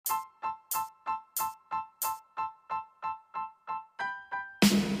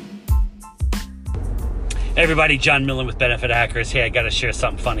Hey everybody, John Millen with Benefit Hackers. Hey, I got to share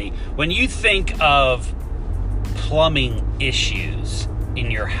something funny. When you think of plumbing issues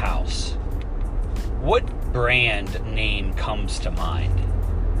in your house, what brand name comes to mind?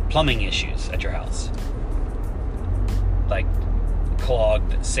 Plumbing issues at your house. Like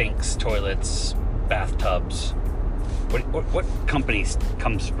clogged sinks, toilets, bathtubs. What companies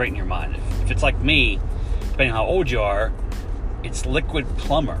comes right in your mind? If it's like me, depending on how old you are, it's Liquid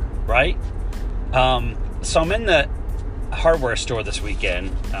Plumber, right? So I'm in the hardware store this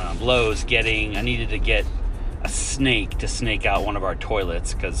weekend, Lowe's, I needed to get a snake to snake out one of our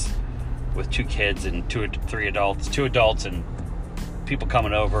toilets, because with two kids and two adults and people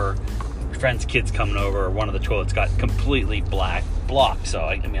coming over, friends' kids coming over, one of the toilets got completely blocked. So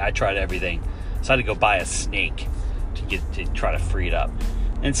I tried everything. So I had to go buy a snake to try to free it up.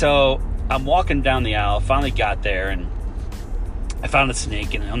 And so I'm walking down the aisle, finally got there, and I found a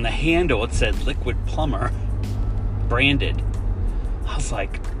snake, and on the handle it said Liquid Plumber branded. I was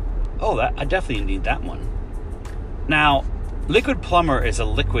like, oh, I definitely need that one. Now, Liquid Plumber is a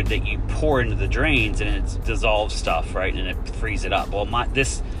liquid that you pour into the drains and it dissolves stuff, right? And it frees it up. Well,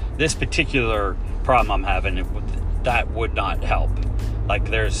 this particular problem I'm having, that would not help.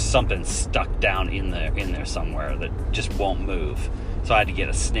 Like there's something stuck down in there somewhere that just won't move. So I had to get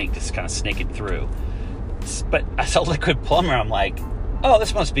a snake to kind of snake it through. But I saw Liquid Plumber, I'm like, oh,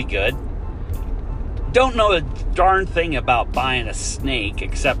 this must be good. Don't know a darn thing about buying a snake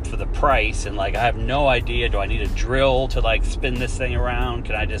except for the price, and like I have no idea, do I need a drill to like spin this thing around?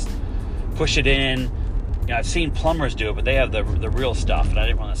 Can I just push it in? You know, I've seen plumbers do it, but they have the real stuff, and I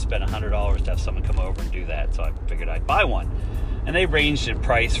didn't want to spend $100 to have someone come over and do that, so I figured I'd buy one. And they ranged in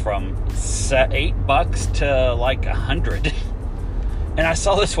price from $8 to like $100. And I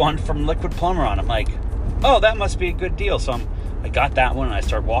saw this one from Liquid Plumber on. I'm like, oh, that must be a good deal. So I got that one, and I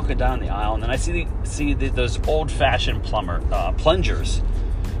started walking down the aisle, and then I see those old-fashioned plungers.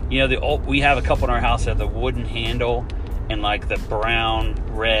 You know, we have a couple in our house that have the wooden handle and like the brown,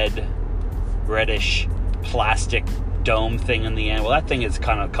 reddish plastic dome thing in the end. Well, that thing has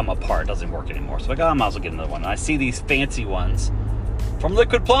kind of come apart. It doesn't work anymore. So I might as well get another one. And I see these fancy ones from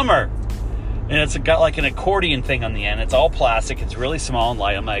Liquid Plumber, and it's got like an accordion thing on the end. It's all plastic. It's really small and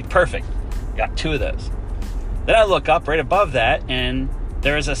light. I'm like, perfect. Got two of those. Then I look up right above that, and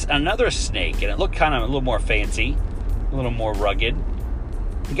there is another snake, and it looked kind of a little more fancy, a little more rugged.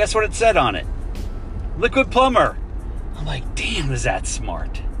 And guess what it said on it? Liquid Plumber. I'm like, damn, is that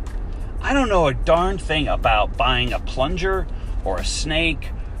smart? I don't know a darn thing about buying a plunger or a snake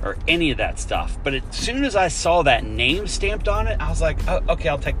or any of that stuff. But as soon as I saw that name stamped on it, I was like, oh, okay,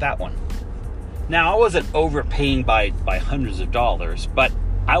 I'll take that one. Now, I wasn't overpaying by hundreds of dollars, but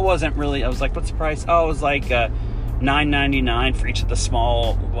I was like, what's the price? Oh, it was like $9.99 for each of the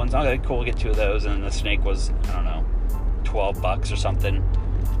small ones. Okay, cool, we'll get two of those. And then the snake was, I don't know, $12 or something.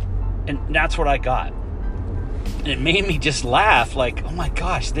 And that's what I got. And it made me just laugh, like, oh my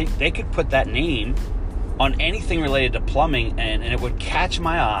gosh, they could put that name on anything related to plumbing, and it would catch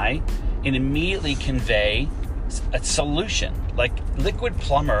my eye and immediately convey a solution. Like Liquid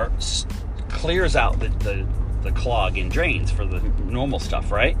Plumber clears out the clog in drains for the normal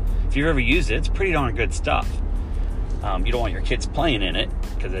stuff, right? If you've ever used it, it's pretty darn good stuff. You don't want your kids playing in it,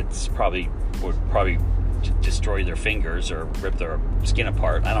 because it's would probably destroy their fingers or rip their skin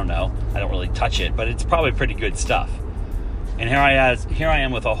apart. I don't know. I don't really touch it, but it's probably pretty good stuff. And here I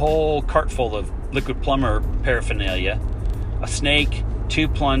am with a whole cart full of Liquid Plumber paraphernalia, a snake, two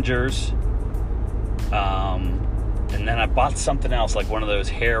plungers, and then I bought something else, like one of those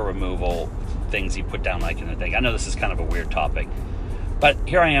hair removal things you put down like in the thing. I know this is kind of a weird topic, but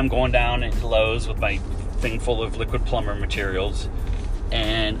here I am going down into Lowe's with my thing full of Liquid Plumber materials,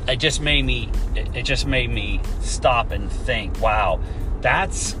 and it just made me stop and think, wow,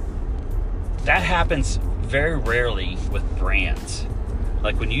 that happens very rarely with brands.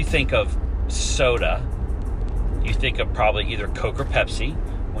 Like when you think of soda, you think of probably either Coke or Pepsi.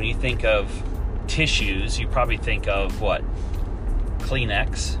 When you think of tissues, you probably think of what?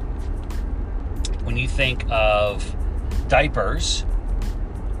 Kleenex. When you think of diapers,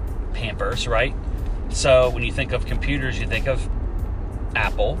 Pampers, right? So when you think of computers, you think of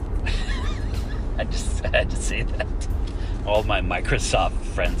Apple. I had to say that. All my Microsoft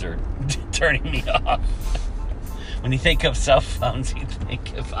friends are turning me off. When you think of cell phones, you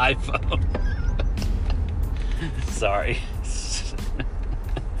think of iPhone. Sorry.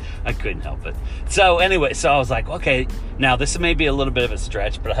 I couldn't help it. So anyway, I was like, okay, now this may be a little bit of a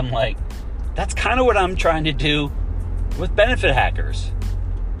stretch, but I'm like, that's kind of what I'm trying to do with Benefit Hackers.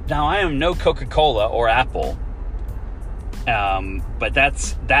 Now, I am no Coca-Cola or Apple, But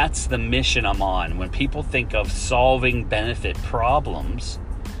that's the mission I'm on. When people think of solving benefit problems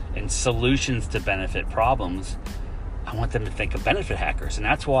and solutions to benefit problems, I want them to think of benefit hackers. And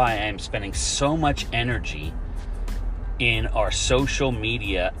that's why I'm spending so much energy in our social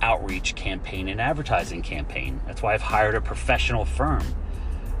media outreach campaign and advertising campaign. That's why I've hired a professional firm.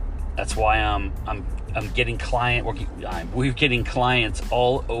 That's why I'm getting we're getting clients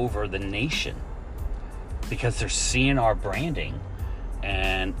all over the nation, because they're seeing our branding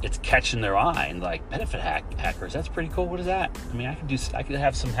and it's catching their eye, and like, benefit hackers, that's pretty cool. What is that? I mean, I could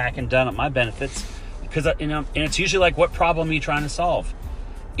have some hacking done at my benefits, because and it's usually like, what problem are you trying to solve?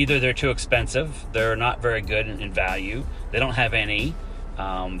 Either they're too expensive, they're not very good in value, they don't have any, they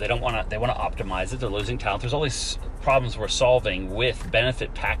want to optimize it, they're losing talent. There's all these problems we're solving with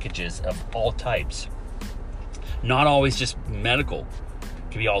benefit packages of all types. Not always just medical,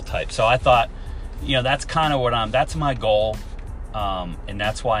 it could be all types. So I thought, that's kind of that's my goal. And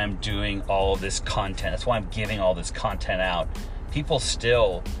that's why I'm doing all of this content. That's why I'm giving all this content out. People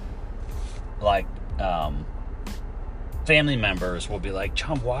still, like, family members will be like,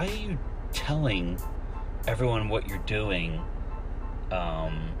 John, why are you telling everyone what you're doing?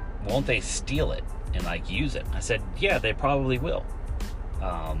 Won't they steal it and like use it? I said, yeah, they probably will.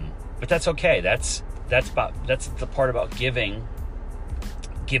 But that's okay. That's the part about giving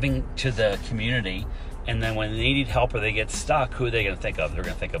to the community. And then when they need help or they get stuck, who are they going to think of? They're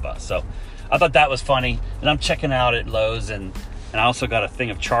going to think of us. So I thought that was funny. And I'm checking out at Lowe's, and I also got a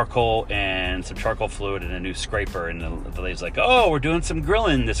thing of charcoal and some charcoal fluid and a new scraper. And the lady's like, oh, we're doing some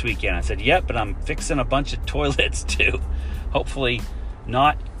grilling this weekend. I said, yep, but I'm fixing a bunch of toilets too. Hopefully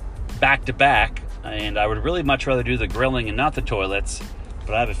not back to back. And I would really much rather do the grilling and not the toilets.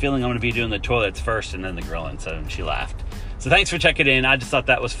 But I have a feeling I'm going to be doing the toilets first and then the grilling. So she laughed. So thanks for checking in. I just thought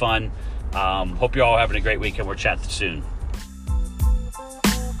that was fun. Hope you're all having a great weekend. We'll chat soon.